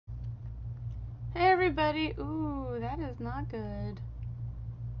everybody. Ooh, that is not good.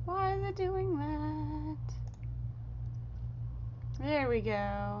 Why is it doing that? There we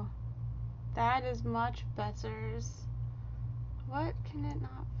go. That is much better. What can it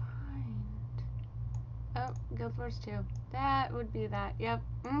not find? Oh, Guild Wars 2. That would be that. Yep.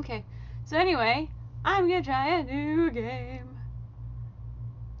 Okay. So anyway, I'm gonna try a new game.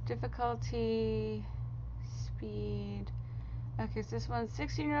 Difficulty, speed. Okay, so this one's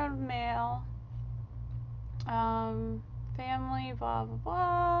 16-year-old male. Family, blah blah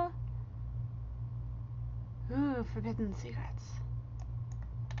blah. Ooh, forbidden secrets.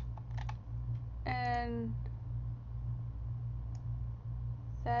 And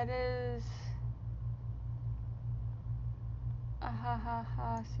that is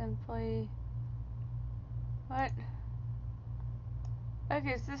simply what?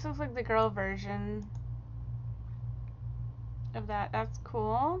 Okay, so this looks like the girl version of that. That's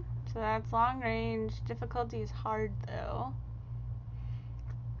cool. So that's long range. Difficulty is hard though.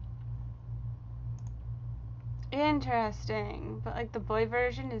 Interesting. But like the boy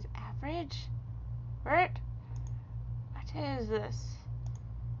version is average? What? What is this?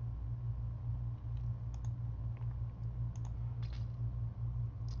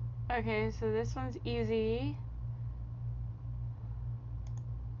 Okay, so this one's easy.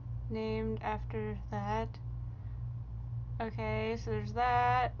 Named after that. Okay, so there's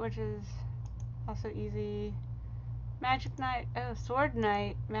that, which is also easy. Magic Knight. Oh, Sword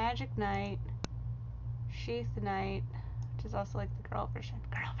Knight. Magic Knight. Sheath Knight, which is also like the girl version.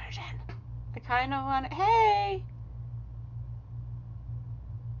 Girl version. I kind of want it. Hey!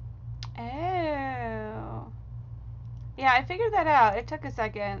 Oh. Yeah, I figured that out. It took a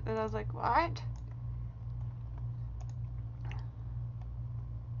second. And I was like, what?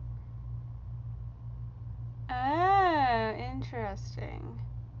 Oh, interesting.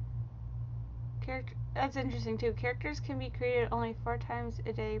 That's interesting too. Characters can be created only 4 times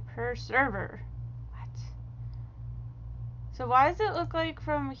a day per server. What? So why does it look like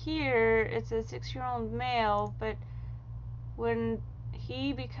from here it's a 6-year-old male, but when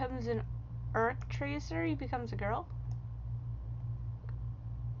he becomes an arc tracer, he becomes a girl?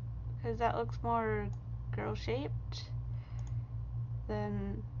 Because that looks more girl-shaped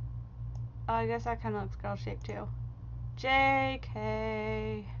than... Oh, I guess that kind of looks girl-shaped too.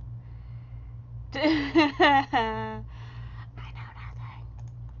 JK. I know nothing.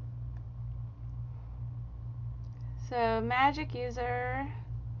 So, magic user.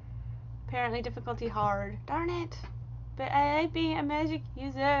 Apparently difficulty hard. Darn it. But I like being a magic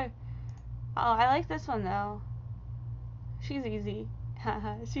user. Oh, I like this one though. She's easy.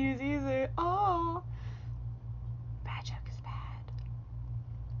 Haha, she's easy. Oh. Magic is bad.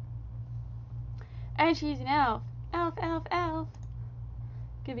 And she's an elf. Elf, elf, elf.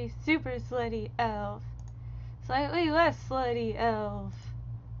 Could be super slutty elf. Slightly less slutty elf.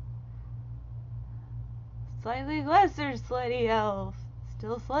 Slightly lesser slutty elf.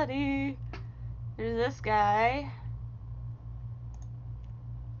 Still slutty. There's this guy.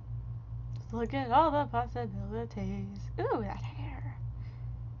 Just look at all the possibilities. Ooh, that hair.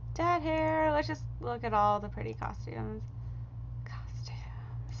 That hair. Let's just look at all the pretty costumes.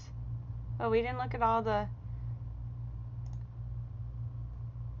 Oh, we didn't look at all the...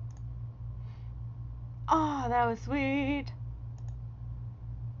 Oh, that was sweet.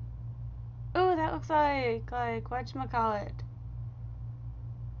 Ooh, that looks like whatchamacallit.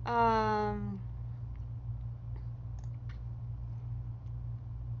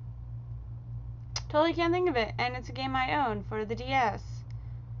 Totally can't think of it, and it's a game I own for the DS.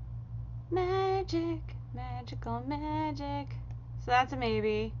 Magic, magical magic. So that's a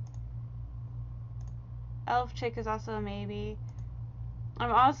maybe. Elf chick is also a maybe.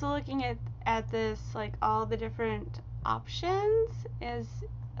 I'm also looking at this, like all the different options is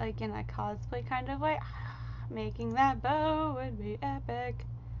like in a cosplay kind of way. Making that bow would be epic.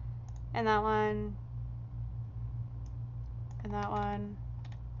 And that one. And that one.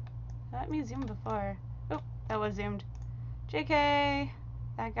 Let me zoom before. Oh, that was zoomed. JK.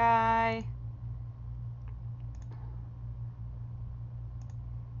 That guy.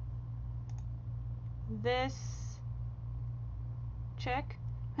 This chick.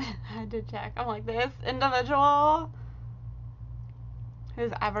 I had to check. I'm like, this individual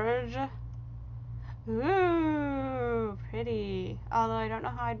who's average. Ooh, pretty. Although I don't know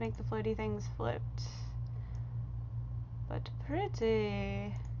how I'd make the floaty things flipped. But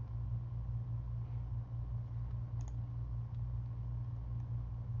pretty.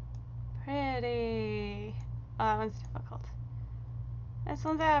 Pretty. Oh, that one's difficult. This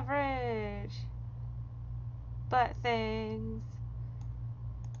one's average. Butt things.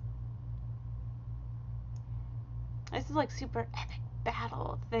 This is like super epic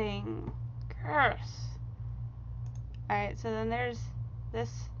battle thing. Curse. Alright, so then there's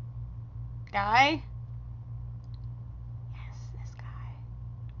this guy. Yes, this guy.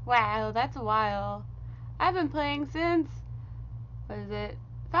 Wow, that's a while. I've been playing since, what is it,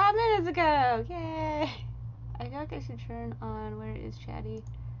 5 minutes ago. Yay. I feel like I should turn on, where is Chatty?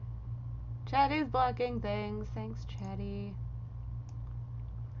 Chatty's blocking things. Thanks, Chatty.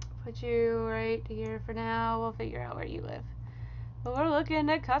 Put you right here for now. We'll figure out where you live. But we're looking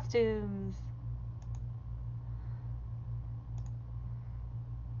at costumes.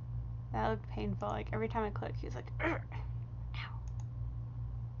 That looked painful. Like every time I click, he's like, ow.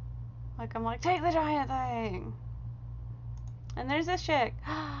 Like I'm like, take the giant thing. And there's this chick.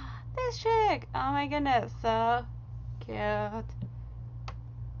 This chick. Oh my goodness. So cute.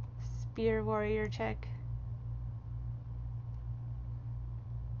 Spear warrior chick.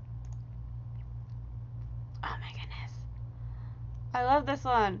 Oh my goodness. I love this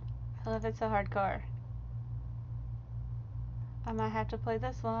one. I love it so hardcore. I might have to play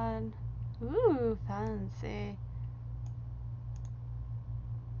this one. Ooh, fancy.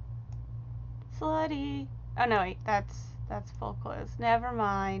 Slutty. Oh no, wait, that's full clothes. Never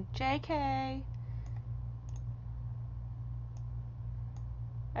mind. JK.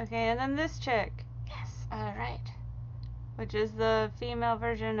 Okay, and then this chick. Yes, alright. Which is the female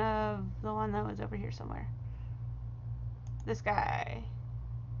version of the one that was over here somewhere. This guy.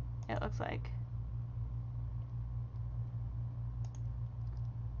 It looks like.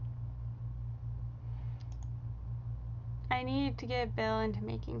 I need to get Bill into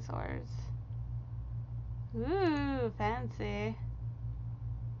making swords. Ooh, fancy.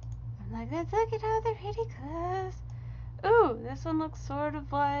 I'm like, let's look at all the pretty clothes. Ooh, this one looks sort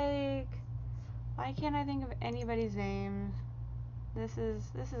of like... Why can't I think of anybody's name? This is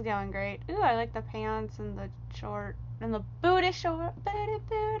going great. Ooh, I like the pants and the short and the booty short.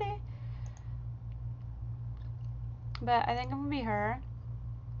 Booty. But I think I'm gonna be her.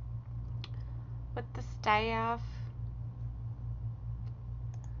 With the staff.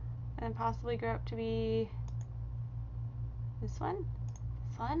 And possibly grow up to be this one.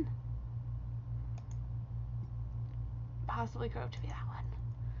 This one. Possibly grow up to be that one.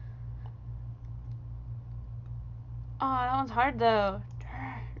 Oh, that one's hard though.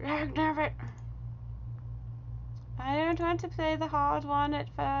 I don't want to play the hard one at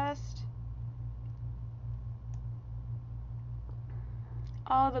first.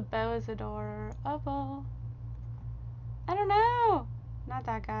 Oh, the bow is adorable. I don't know. Not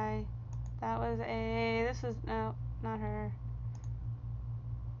that guy. That was a... This is... No, not her.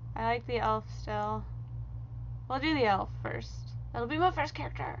 I like the elf still. We'll do the elf first. That'll be my first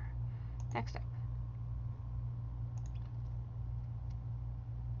character. Next up.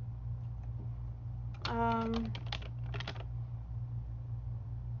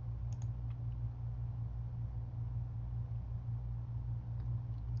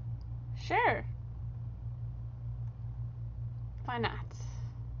 Sure. Why not?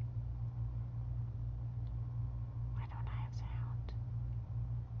 Why don't I have sound?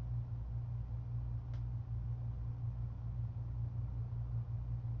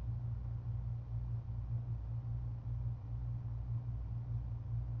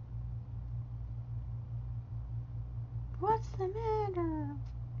 What's the matter?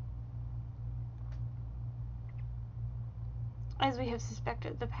 As we have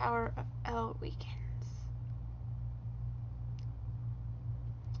suspected, the power of L weakens.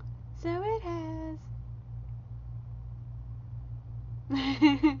 So it has.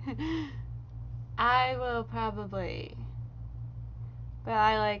 I will probably. But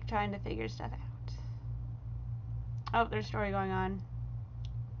I like trying to figure stuff out. Oh, there's a story going on.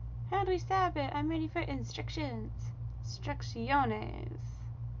 How do we stop it? I'm ready for instructions. Instrucciones.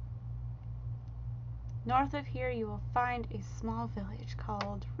 North of here you will find a small village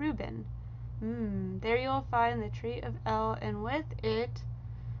called Reuben. There you will find the tree of L, and with it,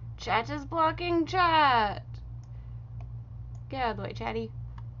 chat is blocking chat. Get out of the way, chatty.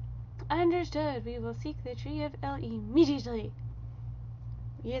 Understood. We will seek the tree of L immediately.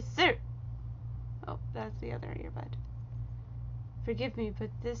 Yes, sir. Oh, that's the other earbud. Forgive me, but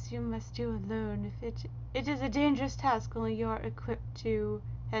this you must do alone. If it is a dangerous task only you are equipped to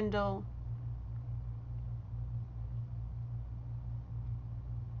handle.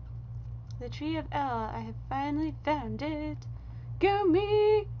 The tree of L, I have finally found it. Go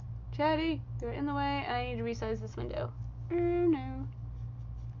me! Chatty, you're in the way. I need to resize this window. Oh no.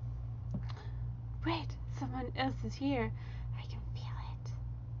 Wait, someone else is here. I can feel it.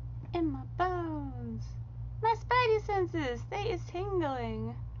 In my bones. My spidey senses, they is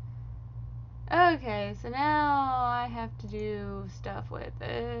tingling. Okay, so now I have to do stuff with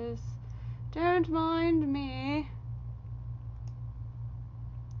this. Don't mind me.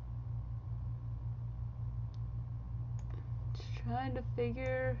 Just trying to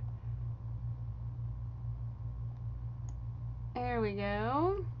figure. There we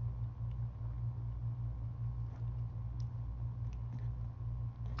go.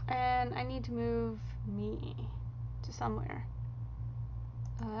 And I need to move me to somewhere.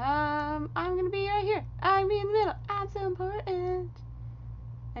 I'm gonna be right here. I'm gonna be in the middle. I'm so important.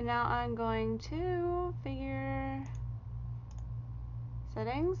 And now I'm going to figure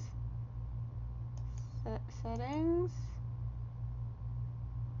settings. Settings.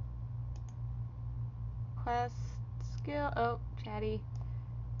 Quest skill. Oh, chatty.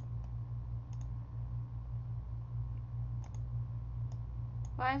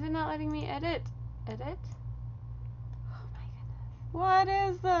 Why is it not letting me edit? Edit? Oh my goodness. What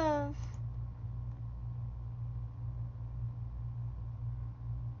is this?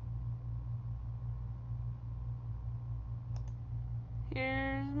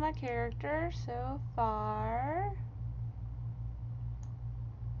 Here's my character so far.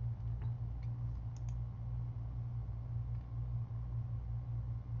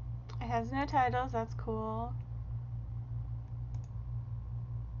 It has no titles, that's cool.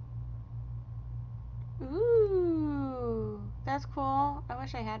 Ooh, that's cool. I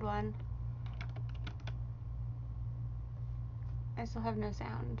wish I had one. I still have no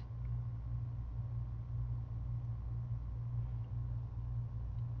sound.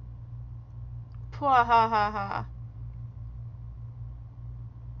 Pwahahaha.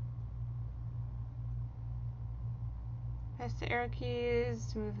 Press the arrow keys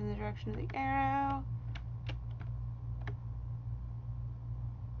to move in the direction of the arrow.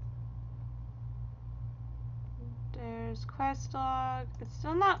 There's quest log. It's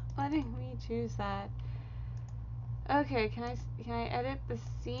still not letting me choose that. Okay, can I edit the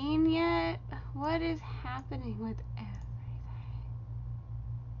scene yet? What is happening with everything?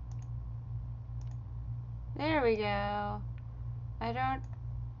 There we go. I don't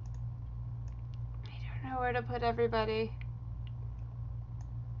know where to put everybody.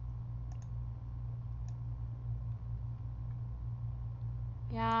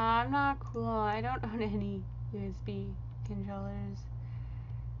 Yeah, I'm not cool. I don't own any USB controllers.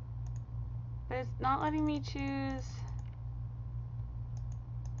 But it's not letting me choose.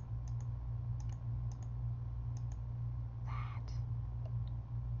 That.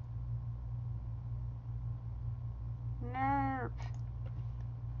 Nerp.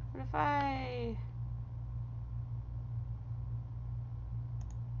 What if I...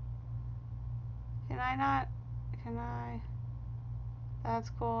 Can I not... Can I...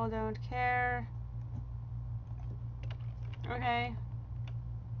 That's cool, don't care. Okay.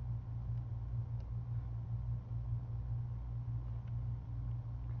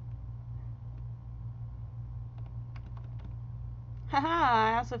 Haha,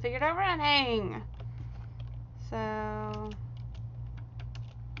 I also figured out running. So...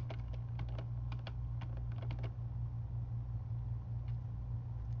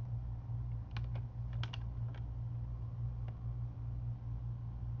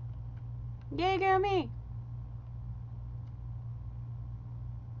 Yay, go me!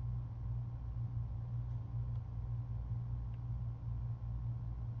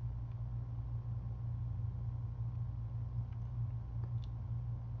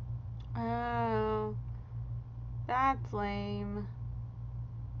 Oh, that's lame.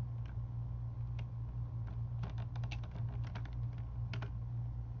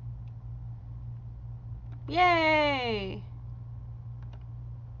 Yay!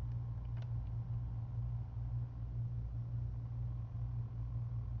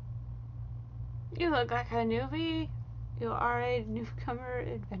 You look like a newbie. You are a newcomer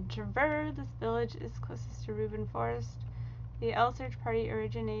adventurer. This village is closest to Reuben Forest. The Elsword party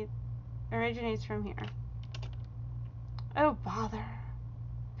originates from here. Oh, bother.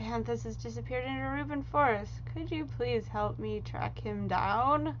 Banthus has disappeared into Reuben Forest. Could you please help me track him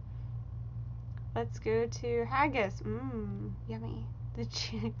down? Let's go to Haggis. Yummy. The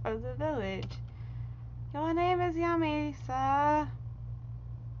chief of the village. Your name is Yummy, sir.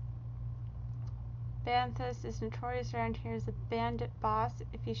 Banthus is notorious around here as a bandit boss.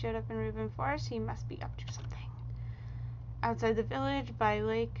 If he showed up in Reuben Forest, he must be up to something. Outside the village, by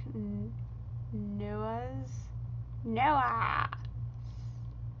Lake Noah.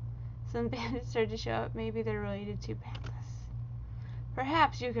 Some bandits started to show up. Maybe they're related to Banthus.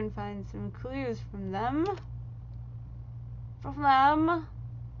 Perhaps you can find some clues from them.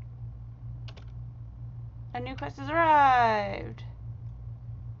 A new quest has arrived.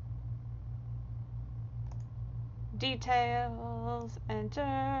 details.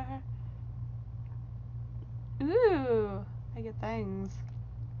 Enter. Ooh, I get things.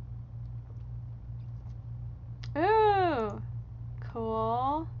 Ooh,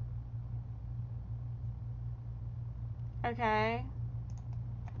 cool. Okay.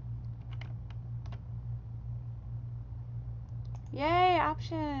 Yay,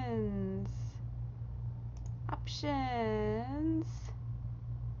 options. Options.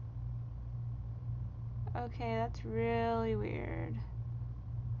 Okay, that's really weird.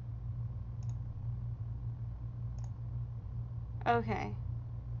 Okay.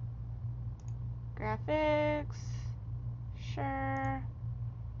 Graphics. Sure.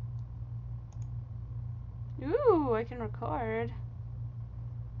 Ooh, I can record.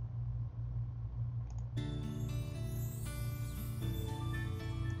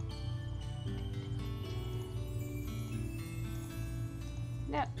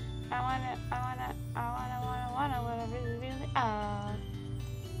 No, I wanna, whatever really,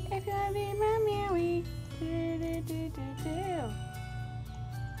 if you wanna be my Mary, do.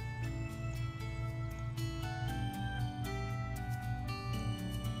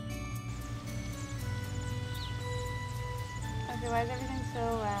 Okay, why is everything so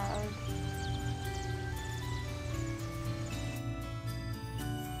loud?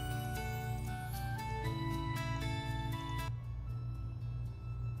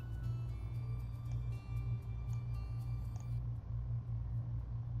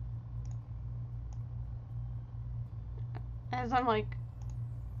 As I'm like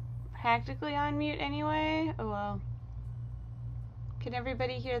practically on mute anyway. Oh well. Can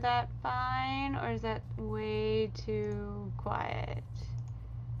everybody hear that fine, or is that way too quiet?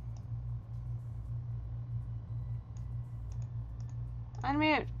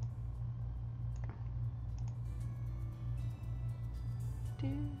 Unmute. Do.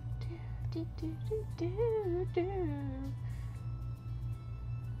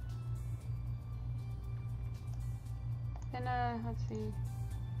 Then let's see.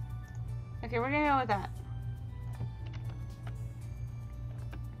 Okay, we're gonna go with that.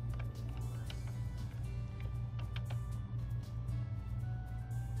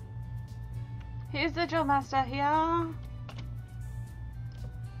 Here's the drill master here.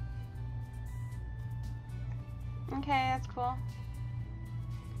 Okay, that's cool.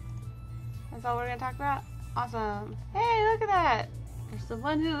 That's all we're gonna talk about? Awesome. Hey, look at that! There's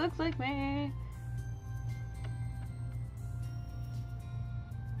someone who looks like me.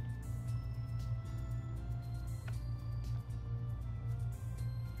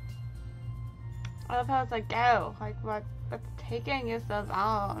 I love how it's like, go! Like, what's taking you so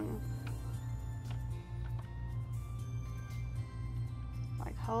long?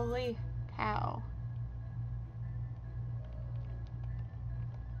 Like, holy cow.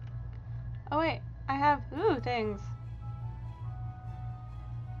 Oh wait, I have, ooh, things.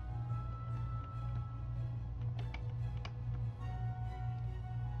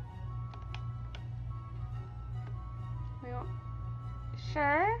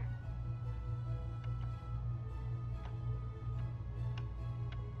 Sure.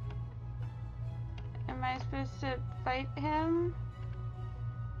 Am I supposed to fight him?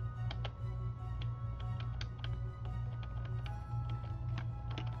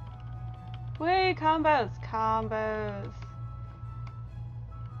 Wait, combos.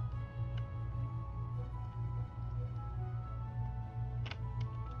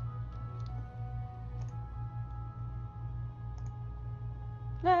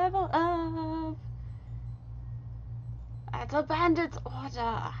 Level up. That's a bandit's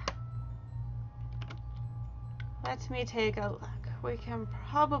order. Let me take a look. We can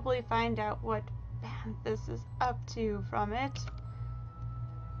probably find out what Banthus is up to from it.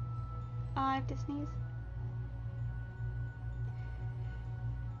 I have to sneeze.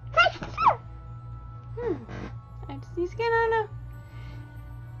 I have to sneeze again, I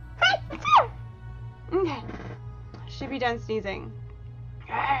don't know. Okay. Should be done sneezing.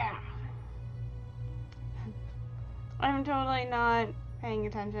 I'm totally not paying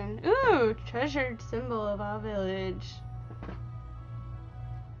attention. Ooh, treasured symbol of our village.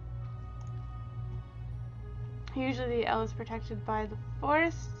 Usually the L is protected by the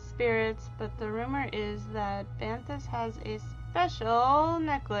forest spirits, but the rumor is that Banthus has a special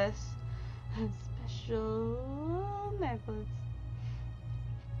necklace.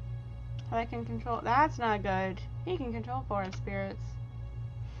 I can control. That's not good. He can control forest spirits.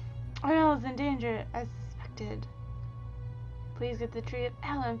 Oil is in danger, as suspected. Please get the tree of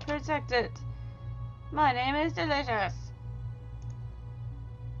Ellen. Protect it. My name is Delicious.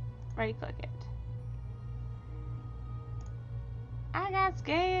 Right click it. I got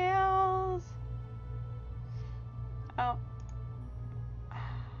scales. Oh.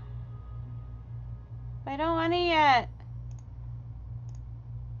 I don't want it yet.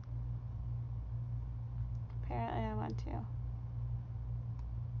 Apparently I want to.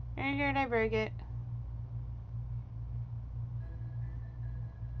 Figured I broke it.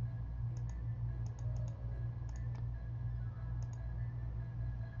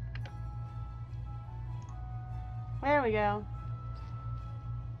 There we go.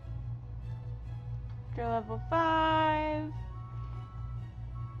 Go level 5.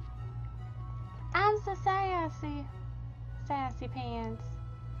 I'm so sassy. Sassy pants.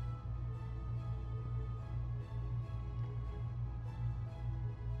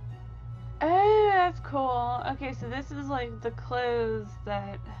 Oh, that's cool. Okay, so this is like the clothes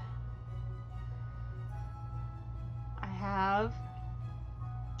that I have.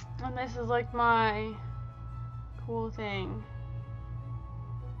 And this is like my cool thing.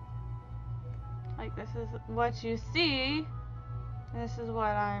 Like, this is what you see. This is what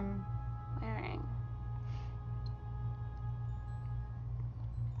I'm wearing.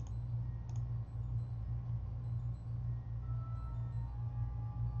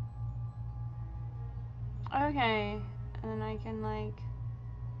 Okay, and I can like,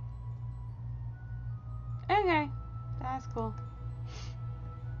 okay, that's cool.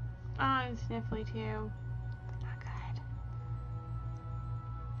 Oh, I'm sniffly too. Not good.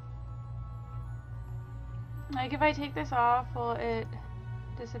 Like, if I take this off, will it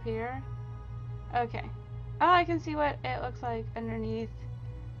disappear? Okay. Oh, I can see what it looks like underneath.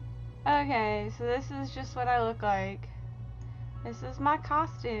 Okay, so this is just what I look like. This is my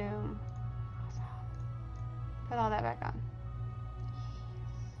costume. Put all that back on.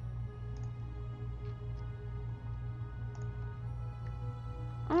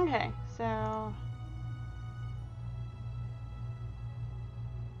 Okay, so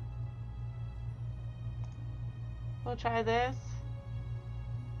we'll try this.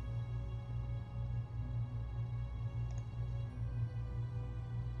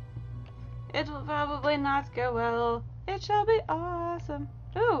 It will probably not go well. It shall be awesome.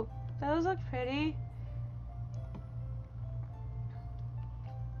 Ooh, those look pretty.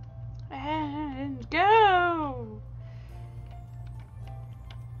 And go!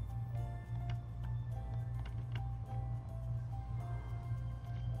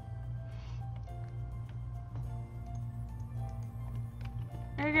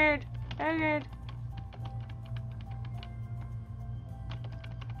 Oh good, oh good.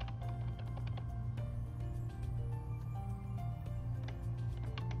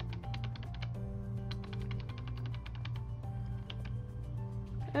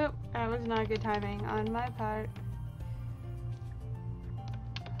 Oh, that was not good timing on my part.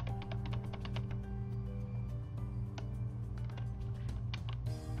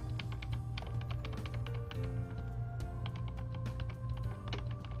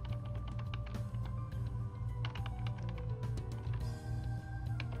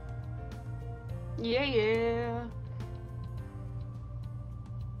 Yeah.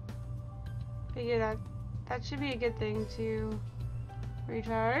 But yeah, that should be a good thing to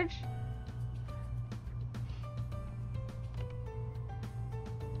recharge.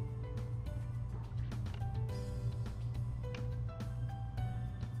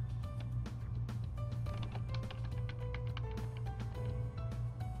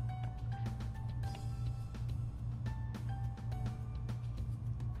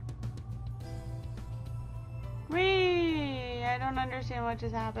 Whee! I don't understand what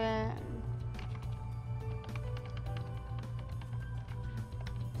just happened.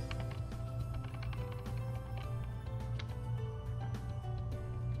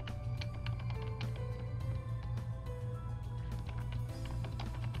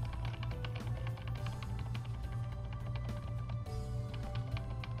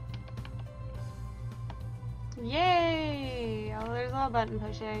 Yay! Oh, there's a lot of button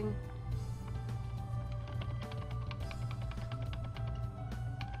pushing.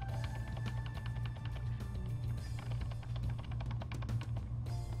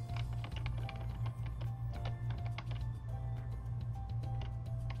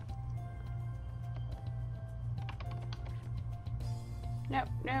 Nope,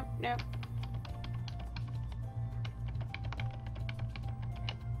 nope, nope.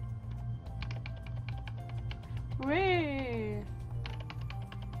 Whee!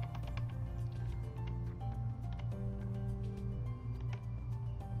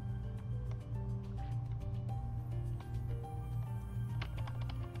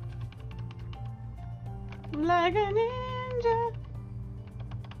 Like a ninja.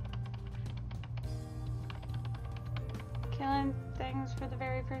 Killing things for the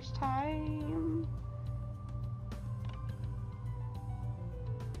very first time.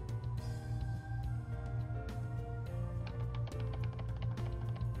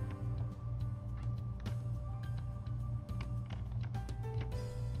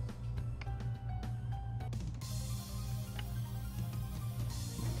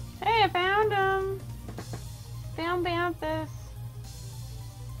 Don't ban this.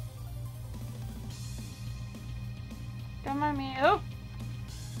 Don't mind me. Oh!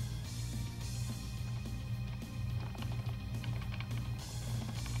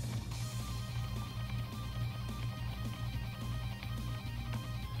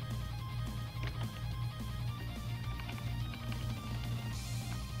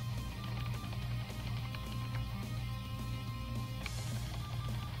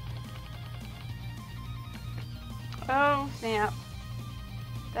 Oh, snap.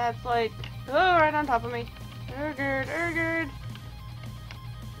 That's like, oh, right on top of me. Urgard, Urgard.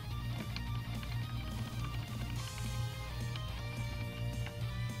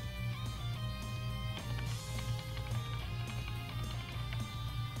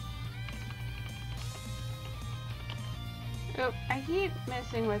 Oh, I keep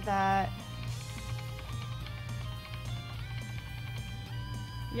messing with that.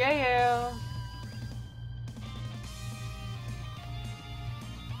 Yeah.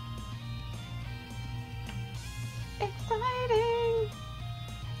 Exciting!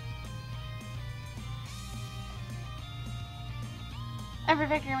 Every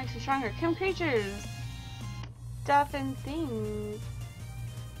victory makes you stronger. Kill creatures, stuff, and things.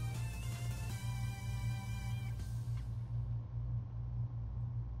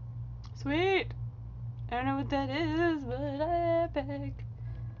 Sweet! I don't know what that is, but epic.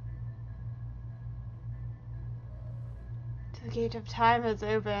 The gate of time has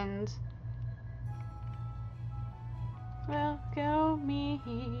opened. Well, go me.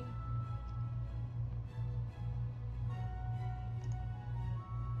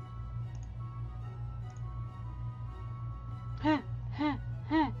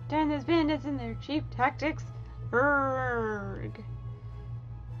 Darn those bandits and their cheap tactics. Urgh.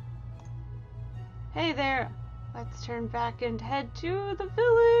 Hey there. Let's turn back and head to the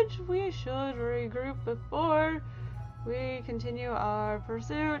village. We should regroup before we continue our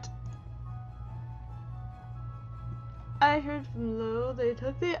pursuit. I heard from Lo they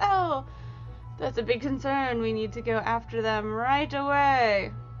took the L. That's a big concern. We need to go after them right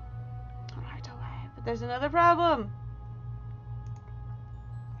away. But there's another problem.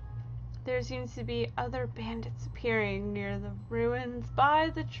 There seems to be other bandits appearing near the ruins by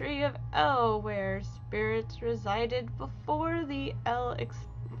the Tree of El, where spirits resided before the El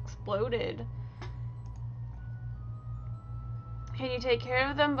exploded. Can you take care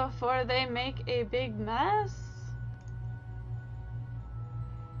of them before they make a big mess?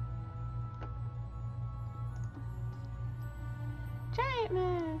 Giant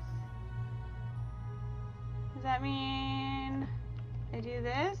mess. Does that mean I do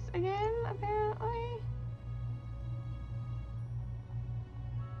this again, apparently?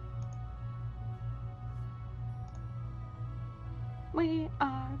 We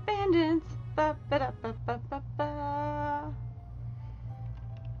are bandits. Ba ba da ba ba ba ba.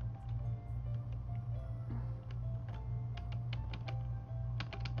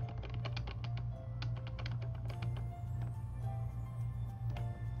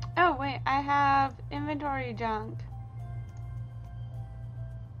 Oh wait, I have inventory junk.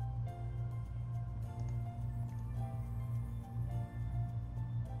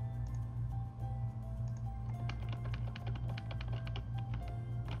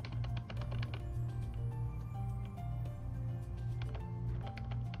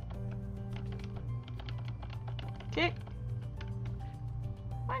 Okay.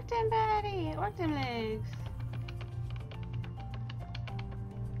 Work them body, work them legs.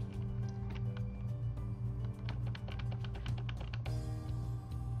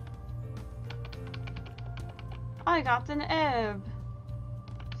 I got an ebb.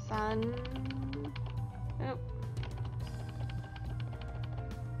 Sun. Oop.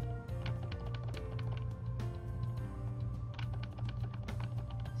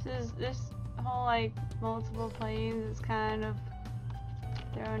 This whole like multiple planes is kind of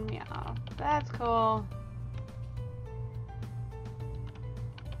throwing me off. That's cool.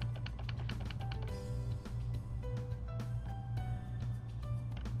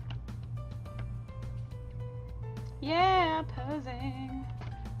 Yeah, posing.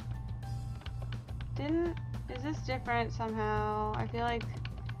 Is this different somehow? I feel like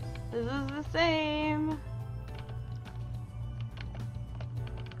this is the same.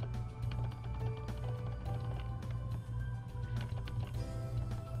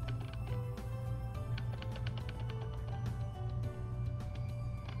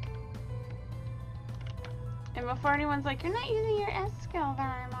 And before anyone's like, you're not using your S skill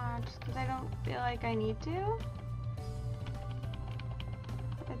very much, because I don't feel like I need to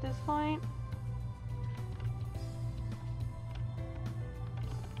at this point.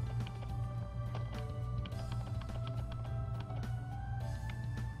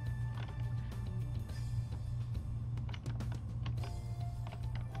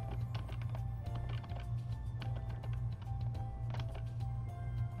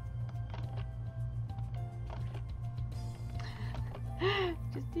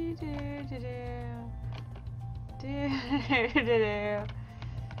 Do do do do. Do do do.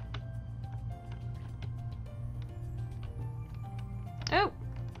 Oh!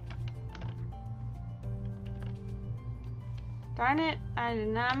 Darn it, I did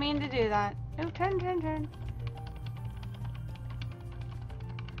not mean to do that. Oh, turn, turn, turn.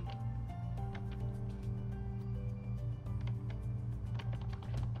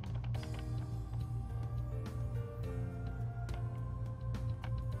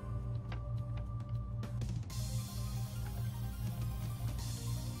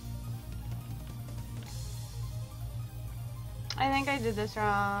 I think I did this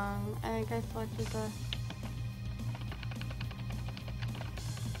wrong. I think I selected the...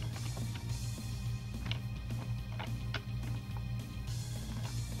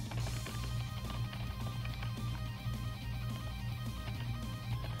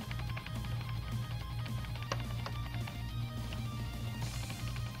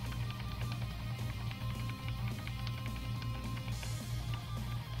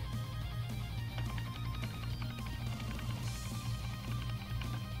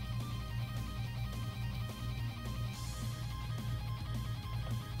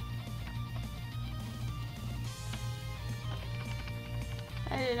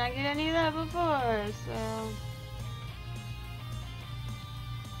 I did not get any of that before, so...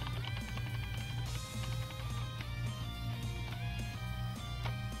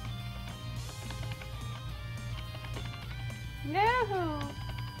 No!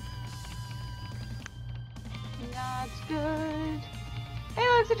 Not good. Hey,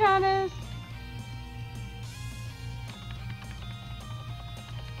 look, Citranis!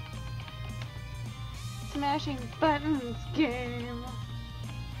 Smashing buttons game.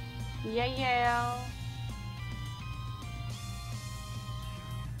 Yeah, yeah.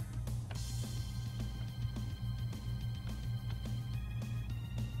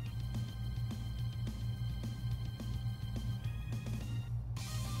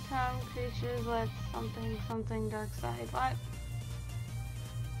 Town creatures let something dark side. What?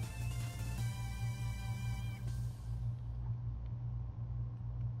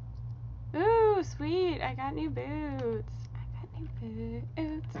 Ooh, sweet! I got new boots.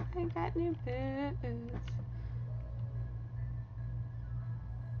 I got new boots.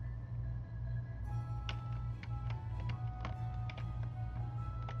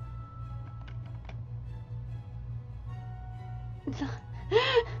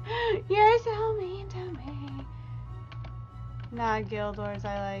 You're so mean to me. Nah, Guild Wars,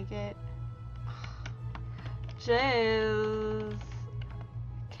 I like it. Jizz.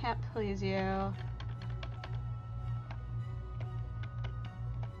 Can't please you.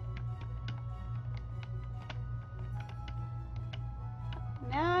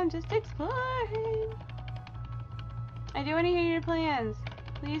 Now I'm just exploring. I do want to hear your plans.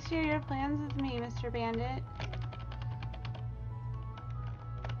 Please share your plans with me, Mr. Bandit.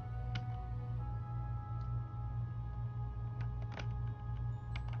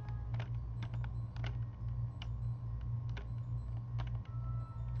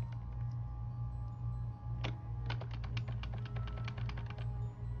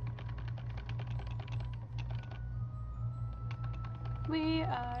 We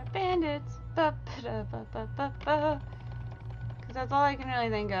are bandits. Ba ba ba ba ba ba. Because that's all I can really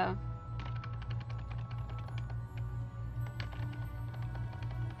think of.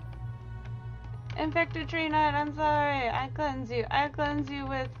 Infected tree nut, I'm sorry. I cleanse you. I cleanse you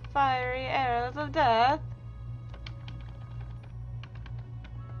with fiery arrows of death.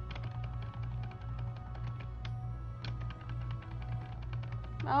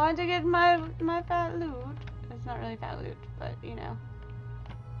 I want to get my fat loot. It's not really fat loot, but you know.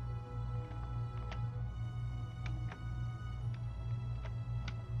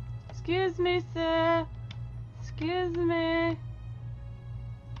 Excuse me, sir. Excuse me.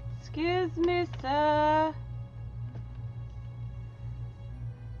 Excuse me, sir.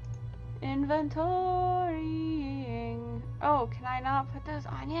 Inventorying. Oh, can I not put those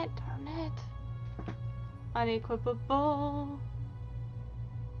on yet? Darn it. Unequipable.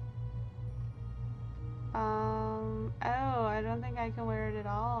 Oh, I don't think I can wear it at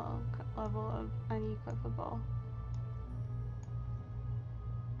all. Level of unequipable.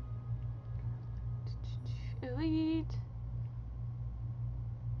 Elite.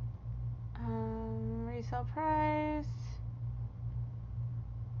 Resale price.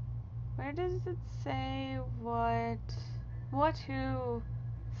 Where does it say who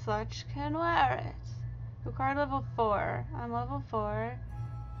such can wear it? Required level 4. I'm level 4.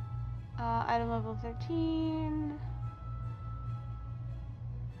 Item level 13.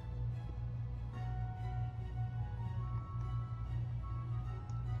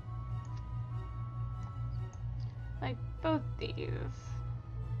 like both these.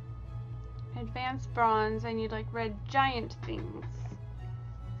 Advanced bronze, I need like red giant things,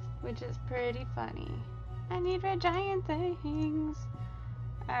 which is pretty funny. I need red giant things.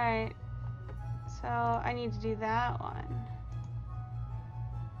 Alright, so I need to do that one.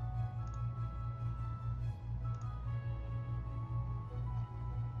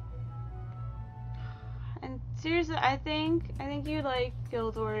 And seriously, I think you'd like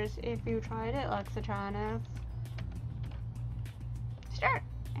Guild Wars if you tried it, Lexatronus. Start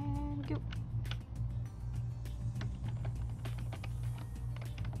and go.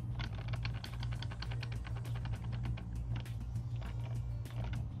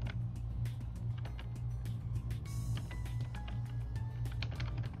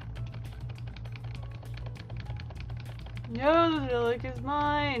 No, the relic is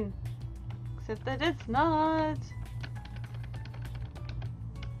mine. Except that it's not.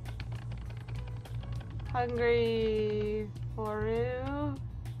 Hungry Foru.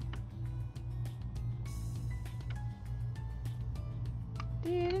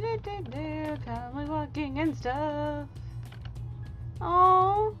 Come like walking and stuff.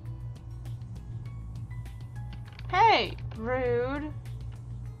 Oh. Hey, rude.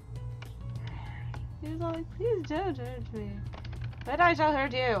 He was all like, please don't hurt me. But I shall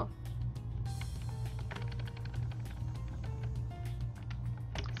hurt you.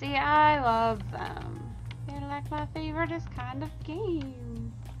 See, I love them. They're like my favoriteest kind of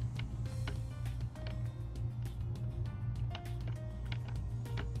game.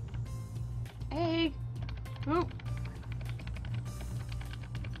 Egg. Oop.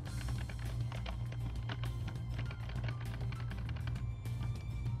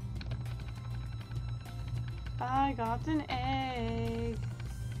 I got an egg.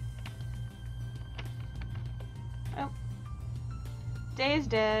 Oh. Day's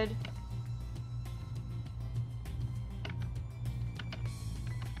dead.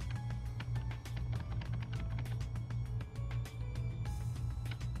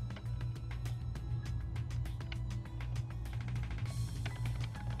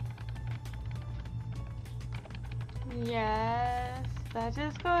 Yes, that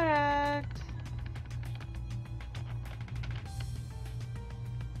is correct.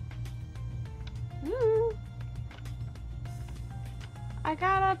 Ooh. I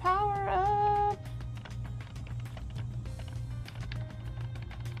got a power up.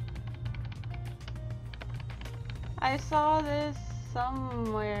 I saw this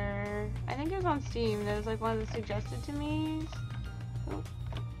somewhere. I think it was on Steam. It was like one of the suggested to me. Oh.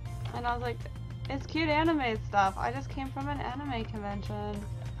 And I was like, it's cute anime stuff. I just came from an anime convention.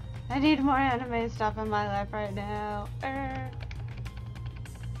 I need more anime stuff in my life right now.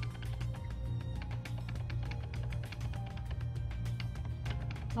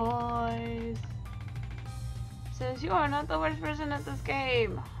 Noise. Says you are not the worst person at this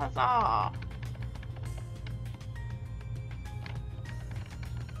game. Huzzah.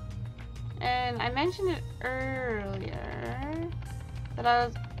 And I mentioned it earlier that I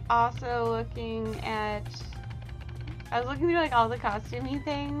was also looking at, I was looking through like all the costumey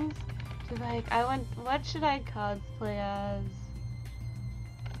things to like, what should I cosplay as?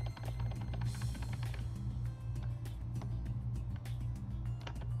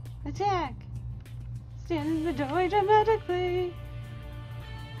 Attack! Stand in the doorway dramatically!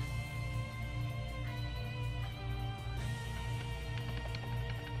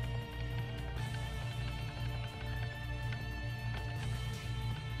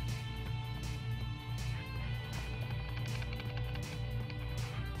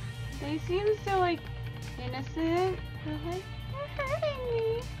 They seem so like innocent. They're like, you're hurting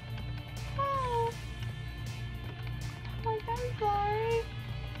me. Oh. Like, I'm sorry.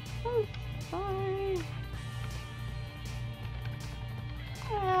 I'm sorry.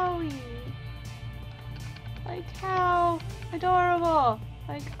 Howie. Like, how adorable.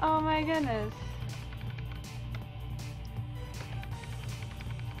 Like, oh my goodness.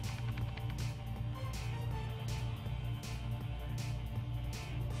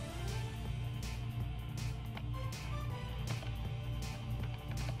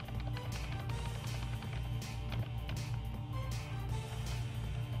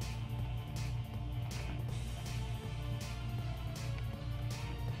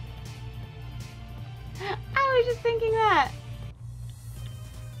 I was just thinking that.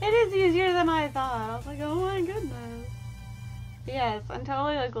 It is easier than I thought. I was like, oh my goodness. Yes, I'm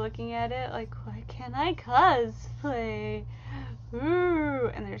totally like looking at it like, what can I cosplay?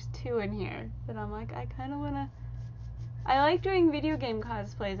 Ooh, and there's 2 in here that I'm like, I kind of want to. I like doing video game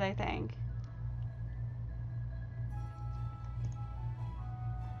cosplays, I think.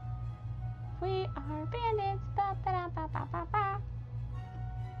 We are bandits. Ba ba da ba ba ba ba.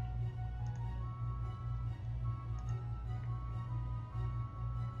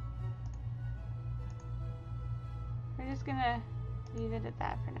 We're just gonna leave it at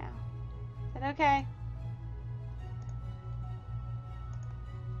that for now. Is that okay?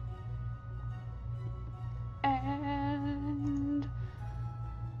 And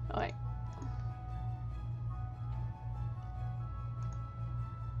oh wait.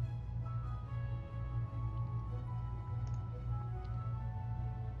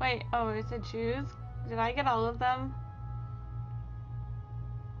 Wait, oh, it said choose? Did I get all of them?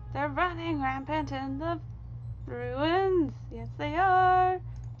 They're running rampant in the ruins. Yes, they are.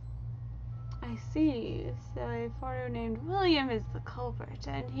 I see. So a foreigner named William is the culprit,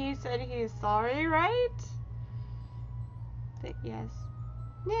 and he said he's sorry, right? But yes.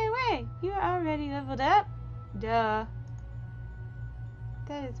 No way! You are already leveled up? Duh.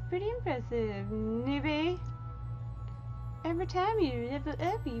 That is pretty impressive, newbie. Every time you level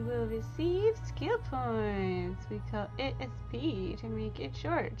up, you will receive skill points. We call it SP to make it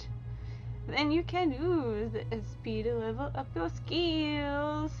short. Then you can use the SP to level up your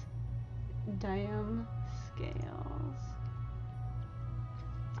skills. Damn scales.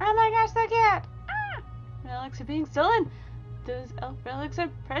 Oh my gosh, that cat! Ah! Relics are being stolen. Those elf relics are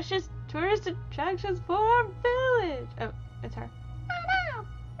precious tourist attractions for our village. Oh, it's her. Oh no!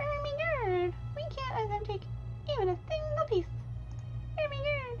 Ermy nerd! We can't let them take even a single piece. Ermy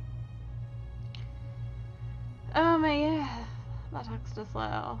nerd! Oh my god. That talks too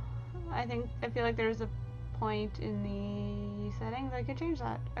slow. I feel like there's a point in the settings I could change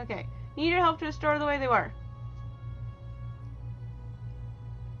that. Okay. Need your help to restore the way they were.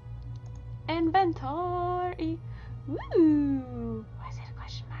 Inventory. Woo! Why is it a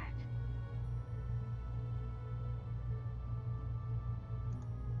question mark?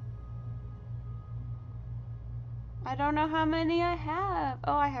 I don't know how many I have.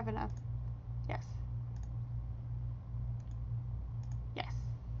 Oh, I have enough. Yes. Yes.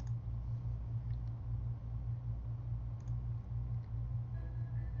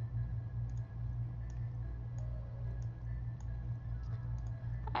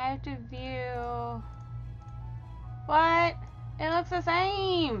 I have to view. What? It looks the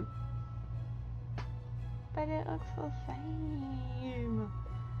same. But it looks the same.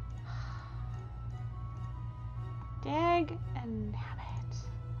 Dag and nabbit.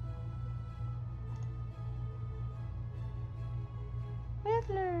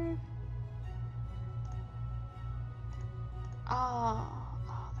 Whistler. Oh,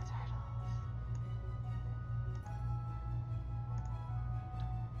 the turtles.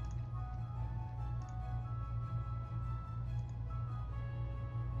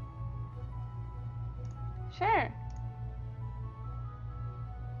 Sure.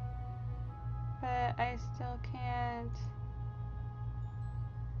 But I still can't.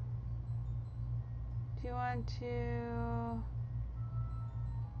 Do you want to?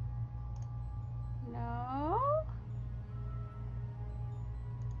 No?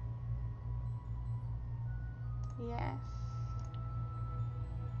 Yes.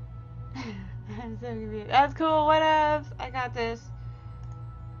 I'm so confused. That's cool. What up? I got this.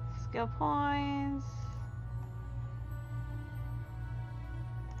 Skill points.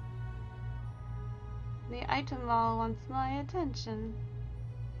 The item wall wants my attention.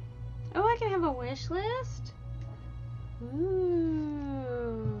 Oh, I can have a wish list?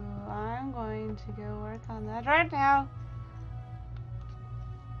 Ooh, I'm going to go work on that right now.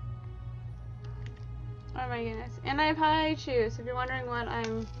 Oh my goodness. And I have high chews. If you're wondering what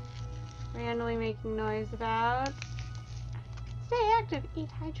I'm randomly making noise about, stay active,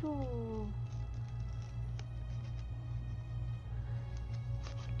 eat high chew.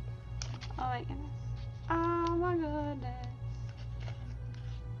 Oh my goodness. Oh my goodness.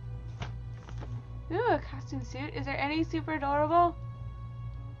 Ooh, a costume suit. Is there any super adorable?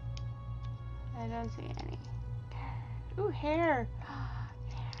 I don't see any. Ooh, hair.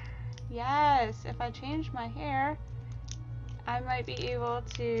 Yes, if I change my hair, I might be able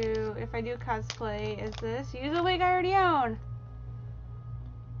to, if I do cosplay as this, use a wig I already own.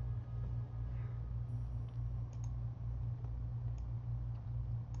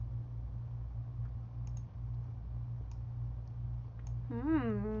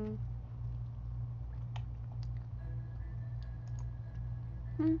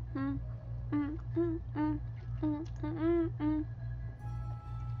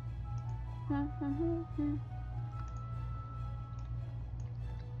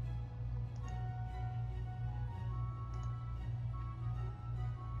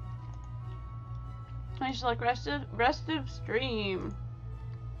 I should like rest of stream.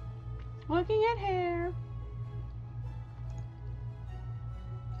 Looking at hair.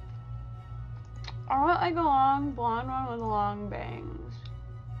 I want like a long blonde one with long bangs.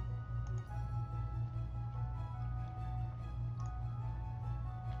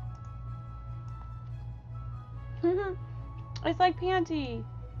 It's like Panty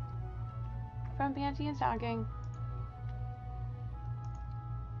from Panty and Stocking.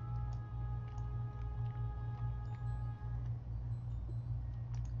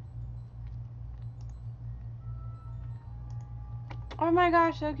 Oh my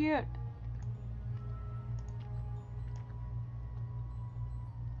gosh, so cute.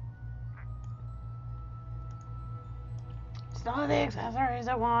 It's all the accessories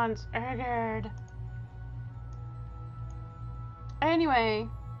at once. Good. Anyway,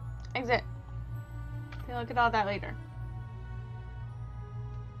 exit. Okay, look at all that later.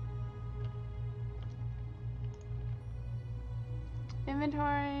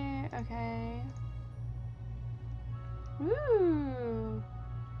 Inventory, okay. Ooh.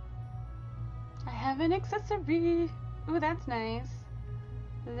 I have an accessory. Ooh, that's nice.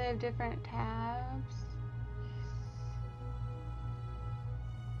 They have different tabs.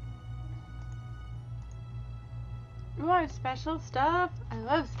 Ooh, I have special stuff. I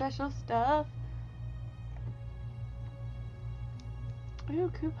love special stuff.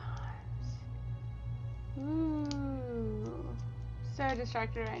 Ooh, coupons. Ooh. So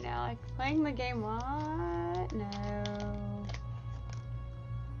distracted right now. Like, playing the game, what? No.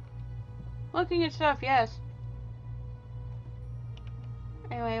 Looking at stuff, yes.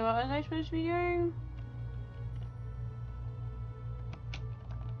 Anyway, what was I supposed to be doing?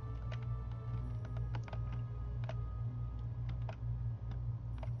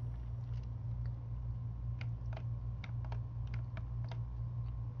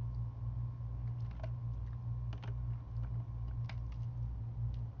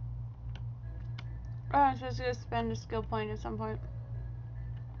 Oh, I'm supposed to spend a skill point at some point.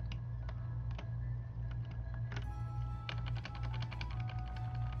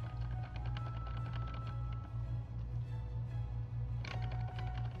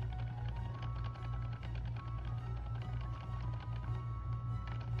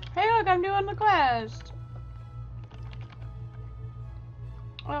 Hey, look, I'm doing the quest.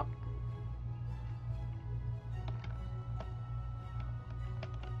 Well.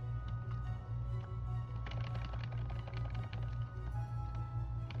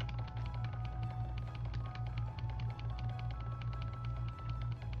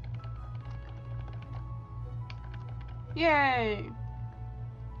 Yay!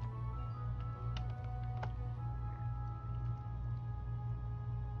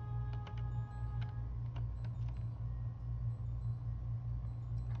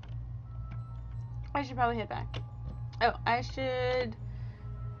 I should probably head back. Oh, I should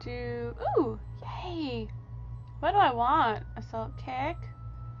do... Ooh! Yay! What do I want? Assault kick?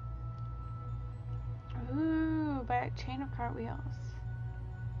 Ooh, by a chain of cartwheels.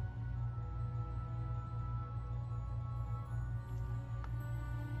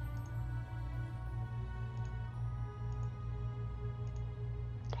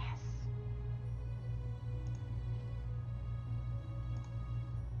 Yes!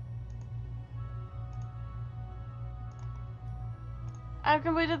 I've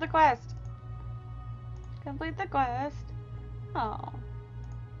completed the quest. Complete the quest. Oh.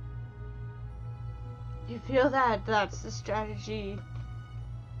 You feel that? That's the strategy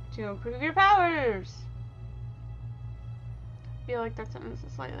to improve your powers. I feel like that sentence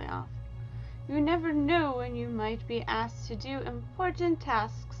is slightly off. You never know when you might be asked to do important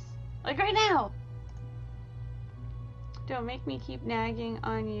tasks. Like right now! Don't make me keep nagging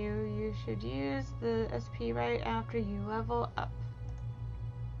on you. You should use the SP right after you level up.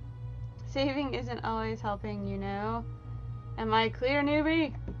 Saving isn't always helping, you know. Am I clear,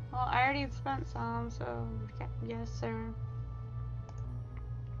 newbie? Well, I already spent some, so yes, sir.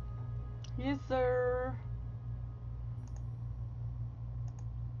 Yes, sir.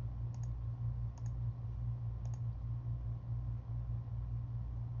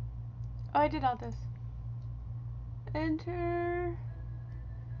 Oh, I did all this. Enter.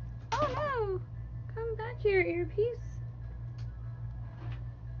 Oh no! Come back here, earpiece.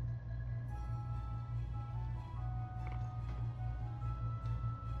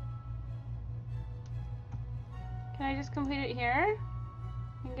 Can I just complete it here?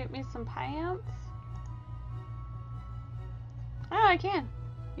 And get me some pants? Oh, I can.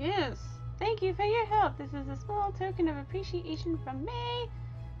 Yes. Thank you for your help. This is a small token of appreciation from me.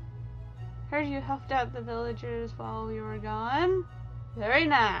 Heard you helped out the villagers while we were gone. Very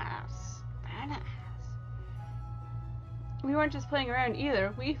nice. Very nice. We weren't just playing around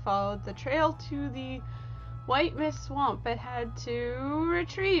either. We followed the trail to the White Mist Swamp, but had to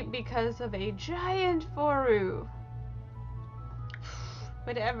retreat because of a giant Foru.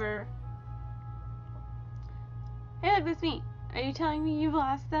 Whatever. Hey, look, that's me. Are you telling me you've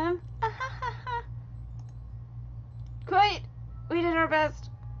lost them? Quite. We did our best.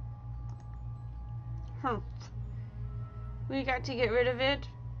 We got to get rid of it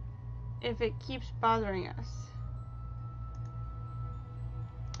if it keeps bothering us.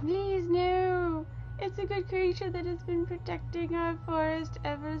 Please, no. It's a good creature that has been protecting our forest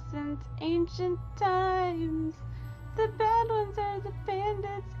ever since ancient times. The bad ones are the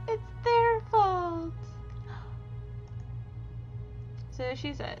bandits. It's their fault. So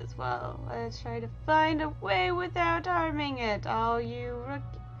she says, well, let's try to find a way without harming it. All you rookie.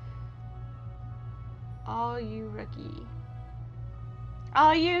 All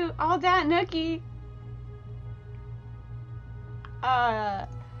that nookie.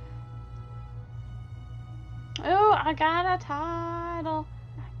 Oh, I got a title.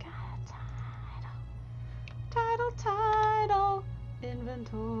 Title.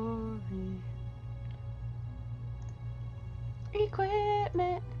 Inventory.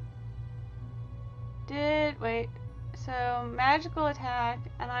 Equipment. Wait. So, magical attack,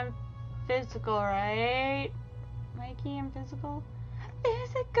 and I'm physical, right? Mikey, I'm physical?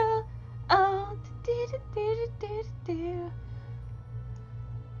 Physical. Oh, do.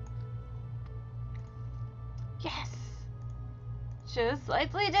 Yes! Just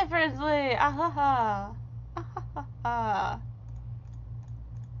slightly differently. Ah ha ha.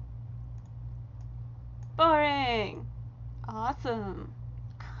 Boring. Awesome.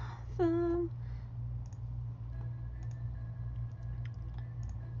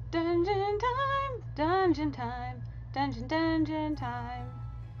 Dungeon time.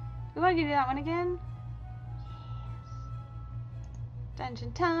 We want to do that one again? Yes.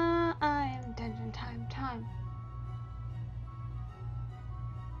 Dungeon time.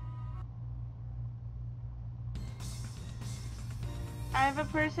 I have a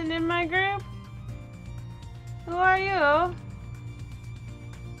person in my group. Who are you?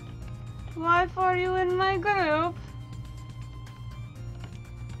 Why for you in my group?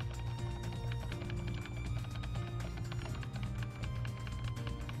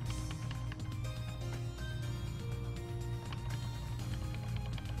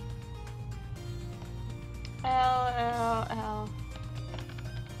 L.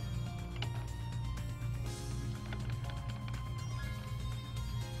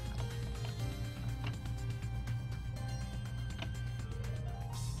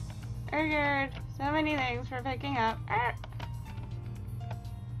 Ergerd. So many things for picking up.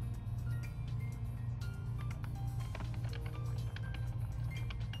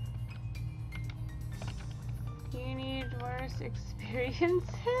 You need worse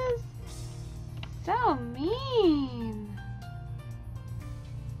experiences? So mean.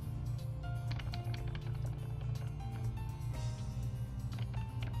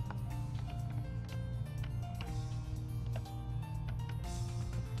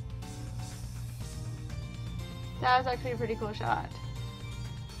 That was actually a pretty cool shot.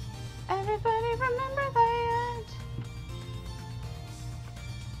 Everybody remember that.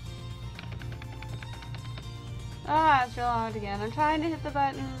 Ah, it's real hard again. I'm trying to hit the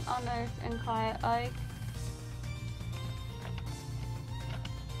button on this and quiet like.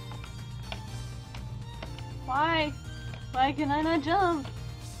 Why? Why can I not jump?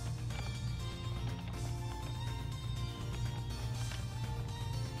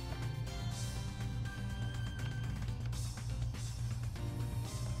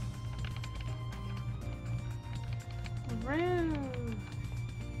 Rude.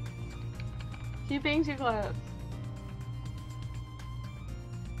 Keep being too close.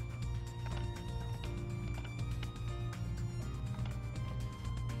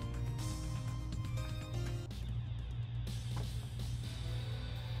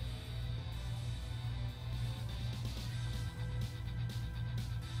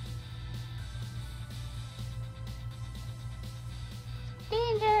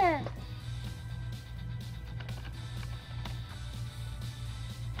 Danger!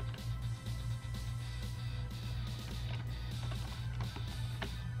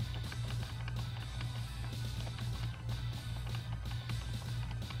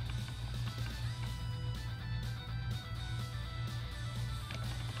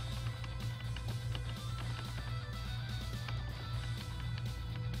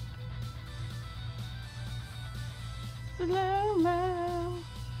 Slow-mo.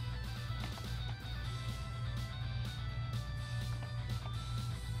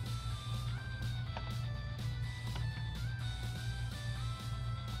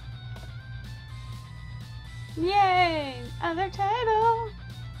 Yay! Other title!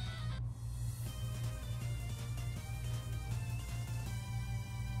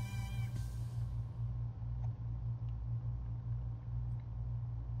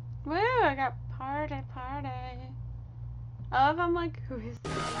 Woo! I got party. I love I'm like, who is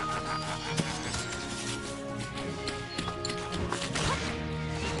this?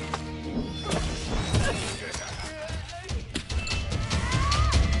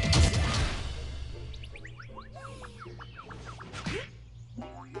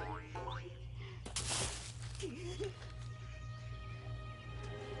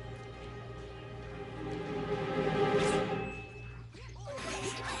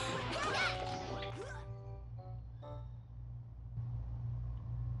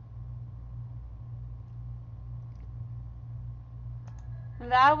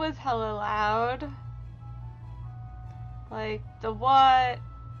 That was hella loud. Like, the what?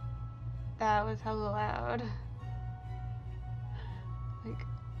 That was hella loud. Like,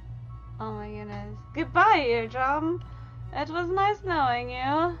 oh my goodness. Goodbye, eardrum. It was nice knowing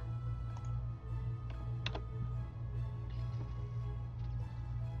you.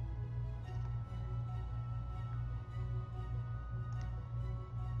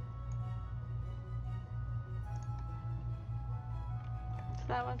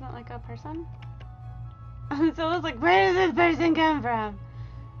 That wasn't like a person? So it was like, where does this person come from?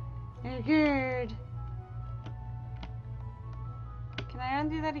 You're good. Can I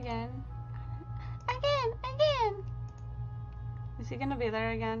undo that again? Again! Is he gonna be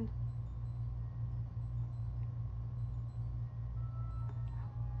there again?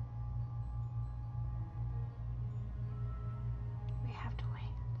 We have to wait.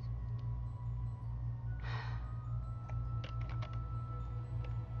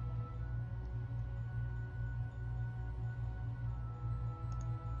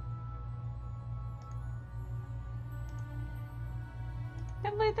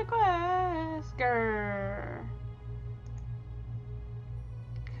 Complete the quest! Grrr.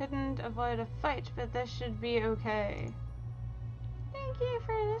 Couldn't avoid a fight, but this should be okay. Thank you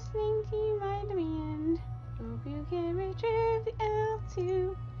for listening to my demand. Hope you can retrieve the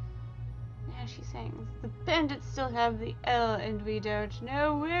L2. Now she sings. The bandits still have the L and we don't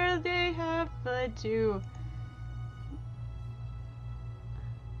know where they have fled to.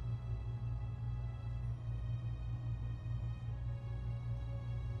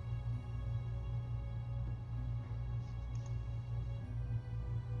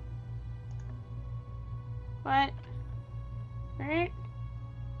 What? Right?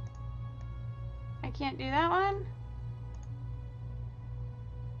 I can't do that one?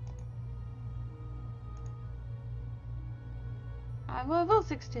 I'm level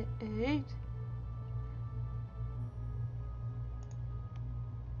 68.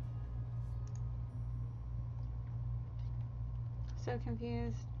 So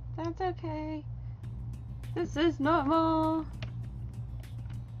confused. That's okay. This is normal.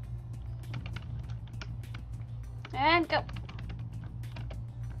 And go.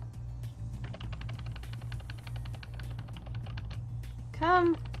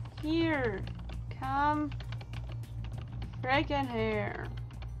 Come here. Come freaking here.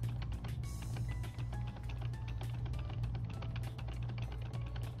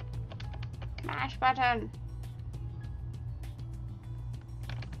 Smash button.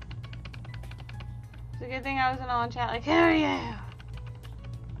 It's a good thing I wasn't on chat like, who are you?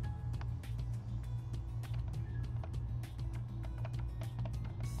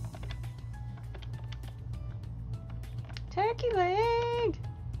 Turkey leg!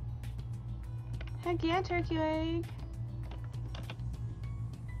 Heck yeah, turkey leg.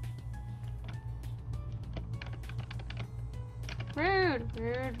 Rude,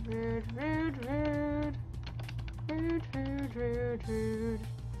 rude, rude, rude, rude. Rude, rude, rude, rude.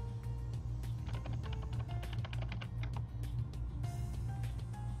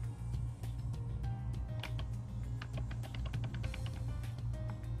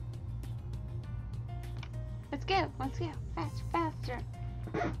 Let's go, faster.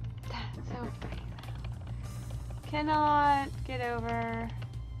 That's so funny though. Cannot get over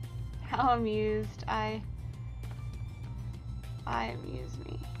how amused I amuse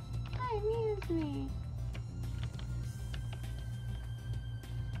me.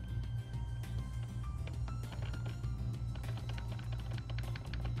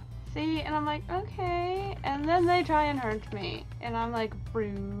 See, and I'm like, okay, and then they try and hurt me, and I'm like,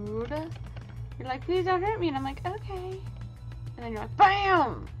 rude. You're like, please don't hurt me, and I'm like, okay. And then you're like,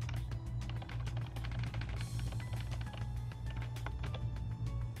 BAM!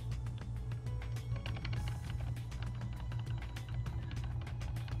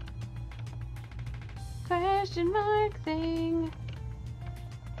 Quest question mark thing.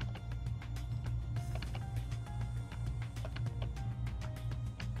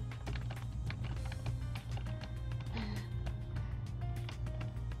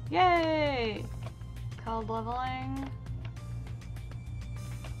 Yay! Called leveling.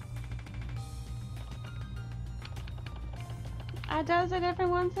 I does it every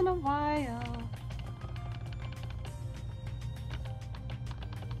once in a while.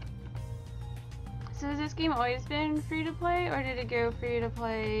 So has this game always been free to play, or did it go free to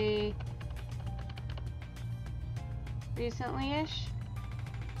play recently-ish?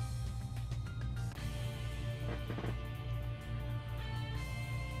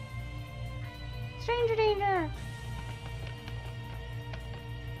 Stranger danger!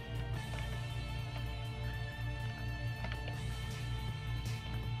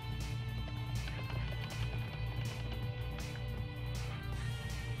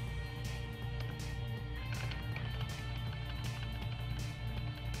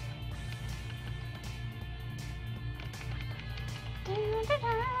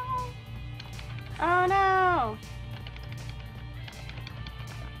 Oh no!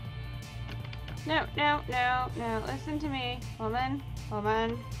 No, no, no, no. Listen to me. Woman,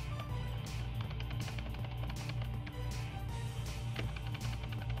 woman.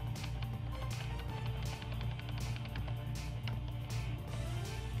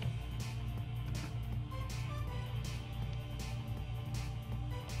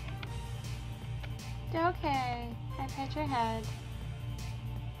 Okay, I pet your head.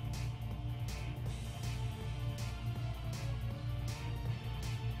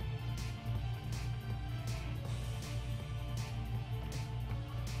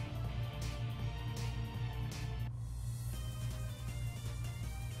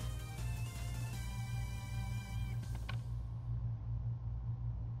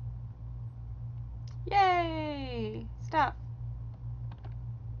 Yay! Stop.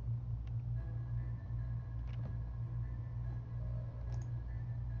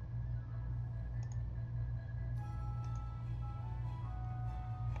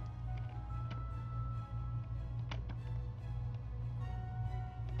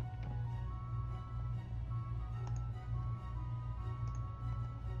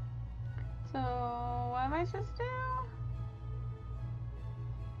 So, what am I supposed to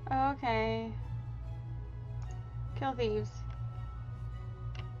do? Okay. Kill thieves.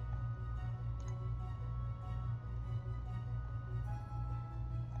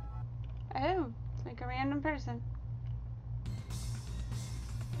 Oh, it's like a random person.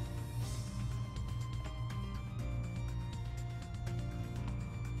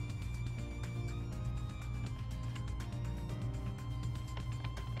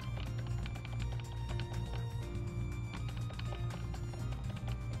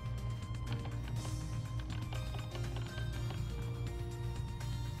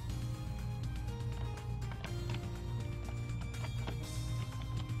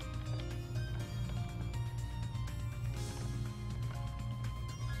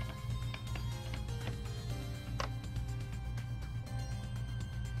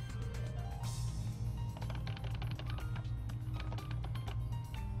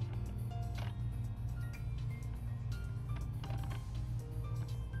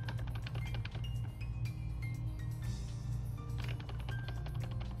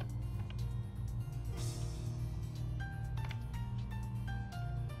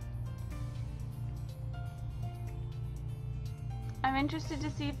 I'm interested to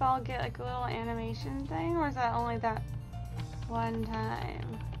see if I'll get like a little animation thing, or is that only that one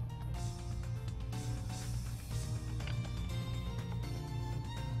time?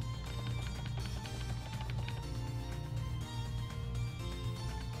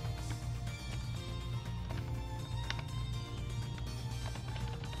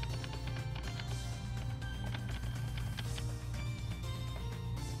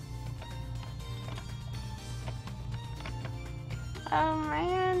 Oh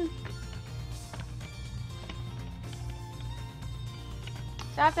man.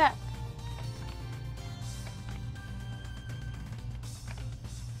 Stop that.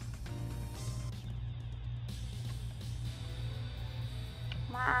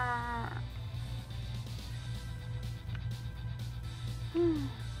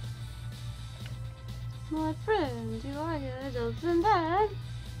 My friend, you are a little than that.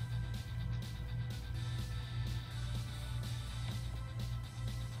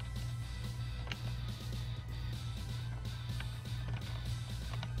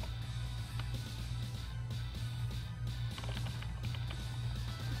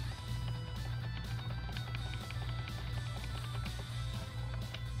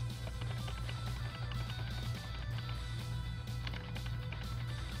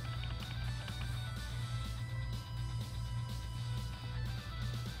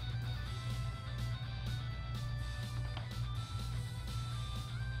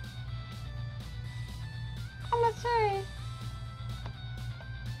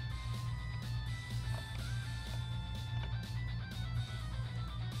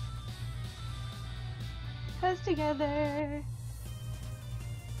 us together.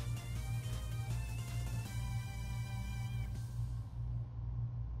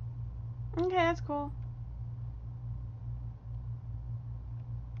 Okay, that's cool.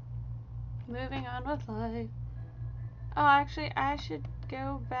 Moving on with life. Oh, actually, I should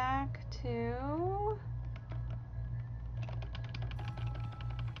go back to...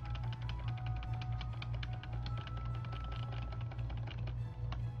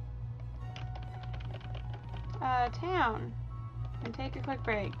 town. And take a quick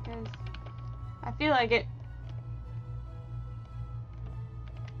break, because I feel like it.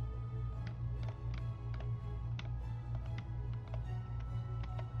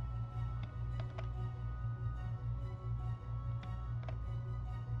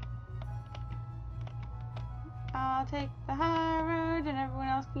 I'll take the high road and everyone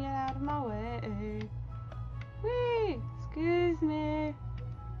else can get out of my way. Whee! Excuse me.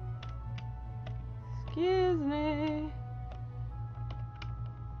 Excuse me.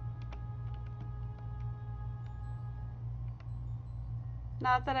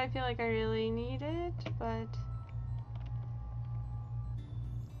 Not that I feel like I really need it, but...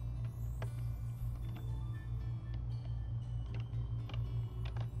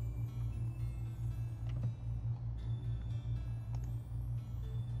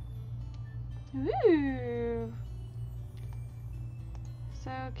 Ooh.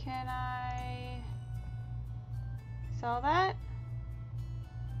 So can I sell that?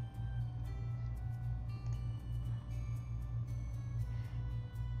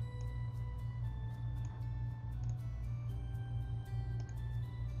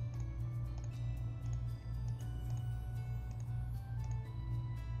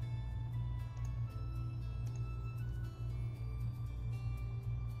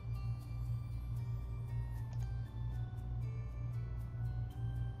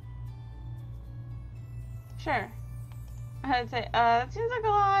 Sure. I'd say, that seems like a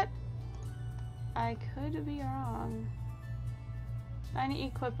lot. I could be wrong.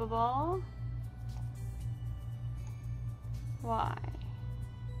 Unequipable. Why?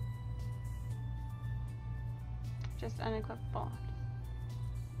 Just unequipable.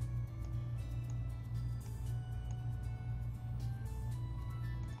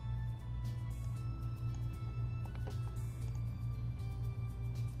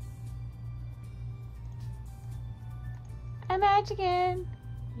 I'm back again.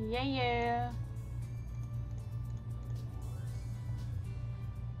 Yeah, yeah.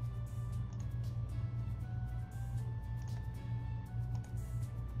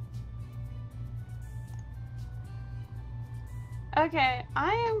 Okay,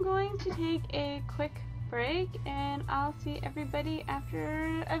 I am going to take a quick break and I'll see everybody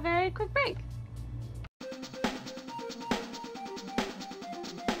after a very quick break.